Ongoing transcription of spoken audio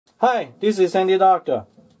Hi, this is Sandy Doctor.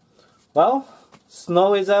 Well,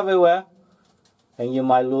 snow is everywhere and you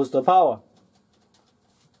might lose the power.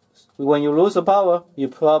 When you lose the power, you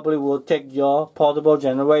probably will take your portable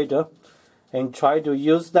generator and try to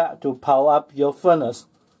use that to power up your furnace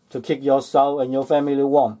to keep yourself and your family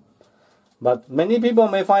warm. But many people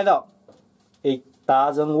may find out it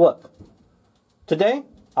doesn't work. Today,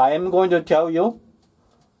 I am going to tell you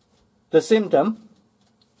the symptom,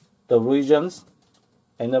 the reasons,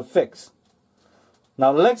 and the fix.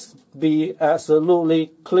 Now let's be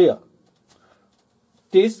absolutely clear.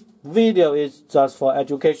 This video is just for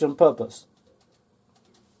education purpose.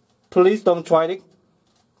 Please don't try it.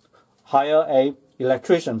 Hire an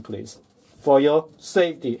electrician, please, for your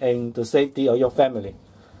safety and the safety of your family.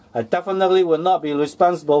 I definitely will not be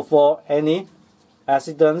responsible for any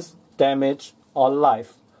accidents, damage, or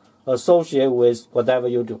life associated with whatever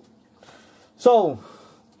you do. So,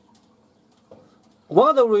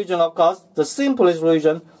 one of the reasons, of course, the simplest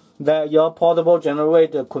reason that your portable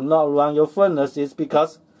generator could not run your furnace is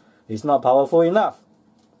because it's not powerful enough.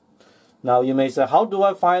 Now you may say, how do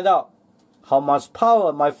I find out how much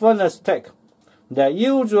power my furnace takes? There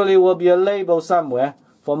usually will be a label somewhere.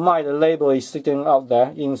 For mine, the label is sitting out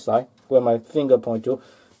there inside where my finger point to.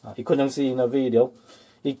 You couldn't see in the video.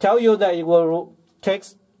 It tells you that it will take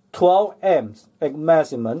 12 amps at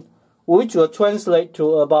maximum, which will translate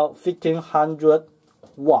to about 1500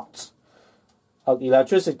 watts of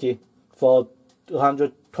electricity for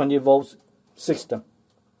 220 volts system.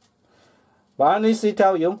 But I need to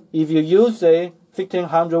tell you, if you use a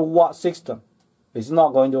 1500 watt system, it's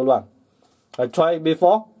not going to run. I tried it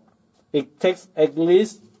before. It takes at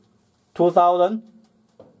least 2000.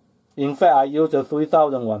 In fact, I use a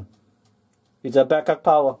 3000 one. It's a backup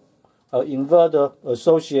power, an inverter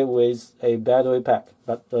associated with a battery pack,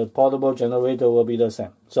 but the portable generator will be the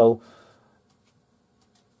same. So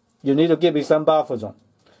you need to give it some buffer zone.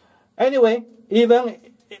 Anyway, even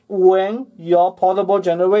when your portable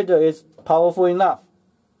generator is powerful enough,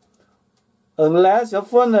 unless your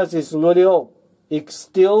furnace is really old, it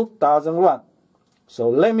still doesn't run. So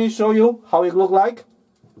let me show you how it looks like,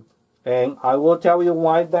 and I will tell you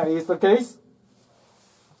why that is the case,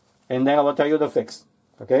 and then I will tell you the fix.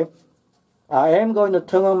 Okay? I am going to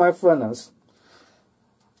turn on my furnace.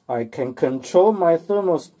 I can control my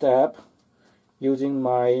thermostat using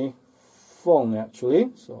my phone actually,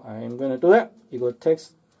 so I am going to do that. It will take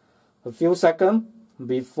a few seconds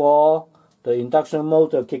before the induction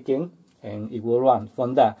motor kicks in, and it will run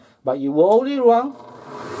from that. But it will only run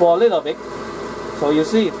for a little bit. So you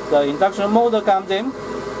see, the induction motor comes in,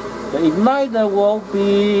 the igniter will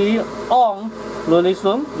be on really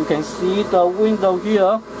soon. You can see the window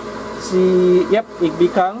here. See, yep, it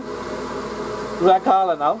becomes red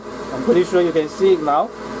color now. I'm pretty sure you can see it now.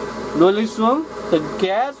 Really soon, the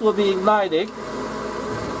gas will be ignited.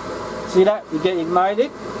 See that? You get ignited,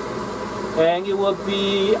 and it will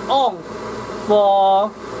be on for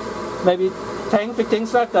maybe 10-15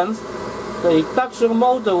 seconds. The induction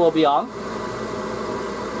motor will be on.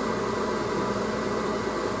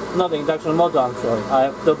 Not the induction motor, I'm sorry. I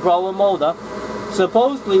have the blower motor.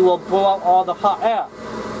 Supposedly will blow out all the hot air,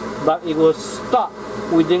 but it will stop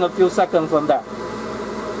within a few seconds from that.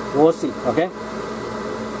 We'll see, okay?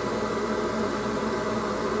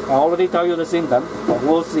 I already tell you the symptom, but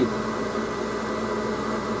we'll see.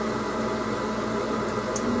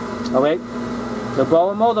 Okay, the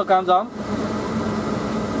blower motor comes on.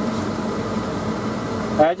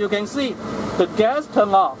 As you can see, the gas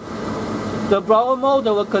turned off. The blower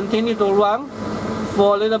motor will continue to run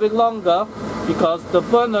for a little bit longer because the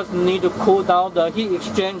furnace needs to cool down the heat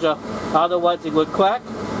exchanger, otherwise it will crack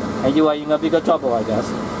and you are in a bigger trouble, I guess.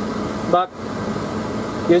 But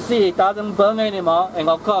you see, it doesn't burn anymore, and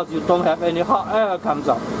of course you don't have any hot air comes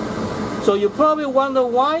out. So you probably wonder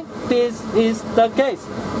why this is the case.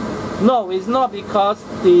 No, it's not because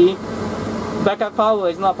the backup power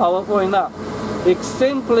is not powerful enough. It's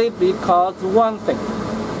simply because one thing.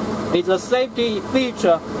 It's a safety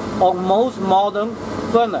feature of most modern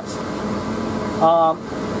furnace.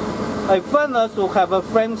 A furnace will have a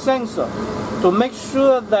flame sensor to make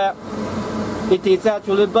sure that it is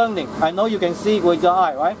actually burning. I know you can see it with your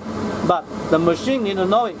eye, right? But the machine needs to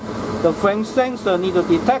know it. The flame sensor needs to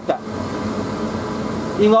detect that.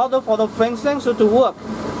 In order for the flame sensor to work,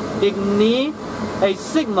 it needs a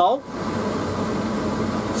signal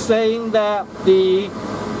saying that the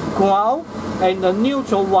ground and the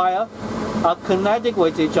neutral wire are connected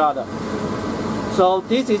with each other. So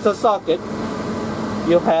this is a socket.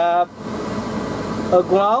 You have a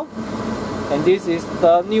ground, and this is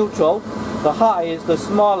the neutral. The high is the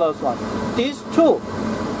smallest one. These two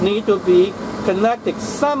need to be connected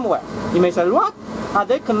somewhere. You may say, what? Are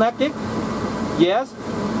they connected? Yes,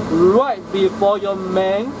 right before your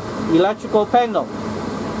main electrical panel.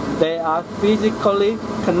 They are physically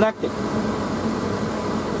connected.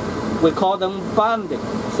 We call them bonding.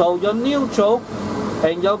 So your neutral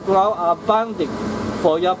and your ground are bonding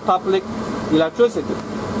for your public electricity.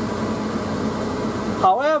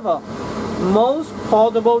 However, most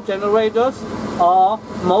portable generators or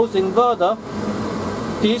most inverters,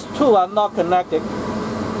 these two are not connected.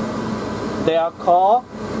 They are called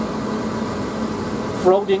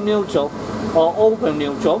floating neutral or open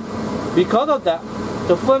neutral. Because of that,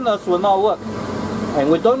 the furnace will not work. And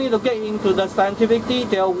we don't need to get into the scientific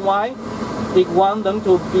detail why it wants them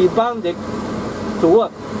to be bonded to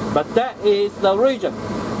work. But that is the reason.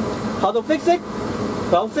 How to fix it?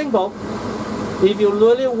 Well, simple. If you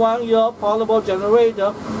really want your portable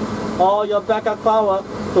generator or your backup power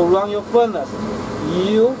to run your furnace,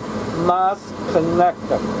 you must connect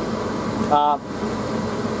them.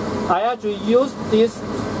 I actually use this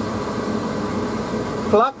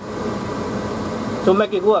plug to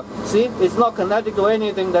make it work. See, it's not connected to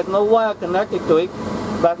anything, there's no wire connected to it.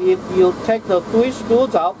 But if you take the 3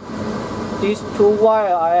 screws out, these 2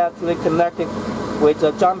 wires are actually connected with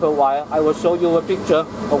a jumper wire. I will show you a picture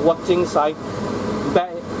of what's inside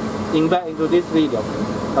back into this video.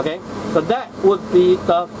 Okay, so that would be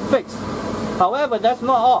the fix. However, that's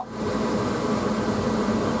not all.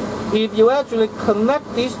 If you actually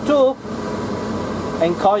connect these 2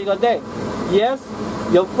 and call it a day, yes,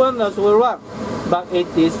 your furnace will run, but it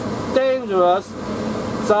is dangerous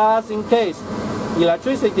just in case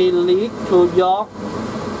electricity leaks to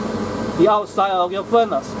the outside of your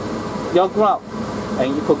furnace, your ground,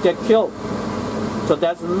 and you could get killed. So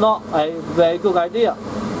that's not a very good idea.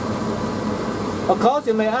 Of course,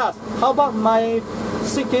 you may ask, how about my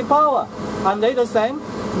city power? Are they the same?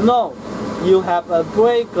 No. You have a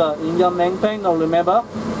breaker in your main panel, remember?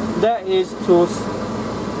 That is to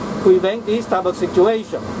prevent this type of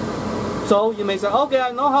situation. So you may say, okay,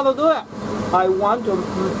 I know how to do it. I want to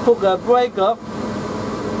put a breaker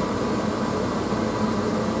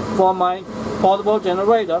for my portable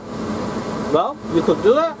generator. Well, you could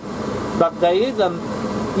do that, but there is an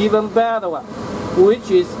even better one, which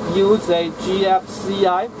is use a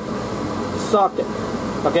GFCI socket.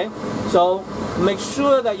 Okay, so make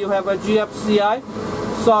sure that you have a GFCI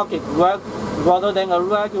socket rather than a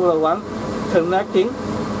regular one connecting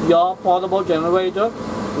your portable generator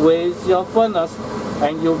with your furnace,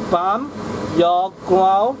 and you bump your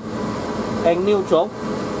ground and neutral,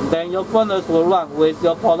 then your furnace will run with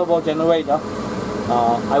your portable generator.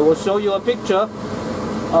 I will show you a picture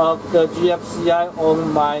of the GFCI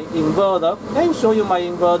on my inverter and show you my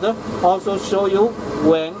inverter, also show you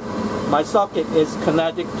when my socket is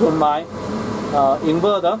connected to my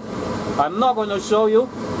inverter. I'm not going to show you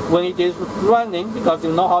when it is running because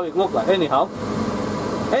you know how it looks like anyhow.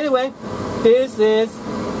 Anyway, this is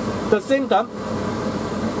the symptom.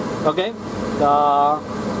 Okay,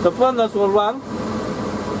 the furnace will run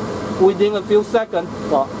within a few seconds.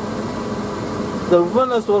 Well, the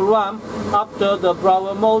furnace will run after the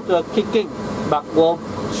blower motor kicking, but will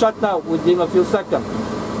shut down within a few seconds.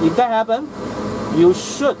 If that happens, you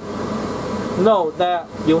should know that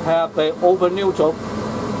you have a over neutral.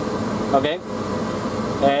 Okay,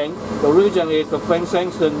 and the reason is the flame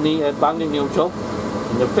sensor need a bonding neutral.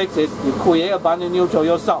 And the fix is you create a bonding neutral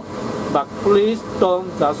yourself. But please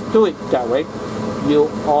don't just do it that way.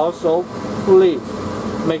 You also please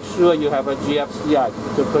make sure you have a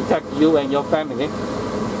GFCI to protect you and your family.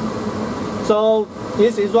 So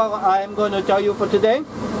this is what I am going to tell you for today.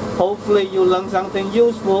 Hopefully you learned something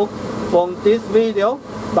useful from this video.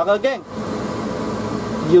 But again,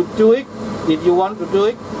 you do it if you want to do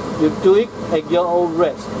it. You do it at your own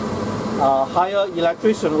risk. Hire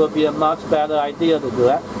electrician will be a much better idea to do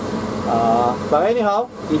that. But anyhow,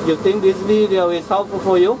 if you think this video is helpful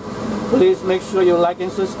for you, please make sure you like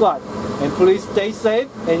and subscribe. And please stay safe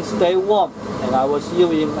and stay warm. And I will see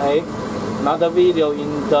you in another video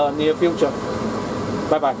in the near future.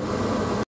 Bye bye.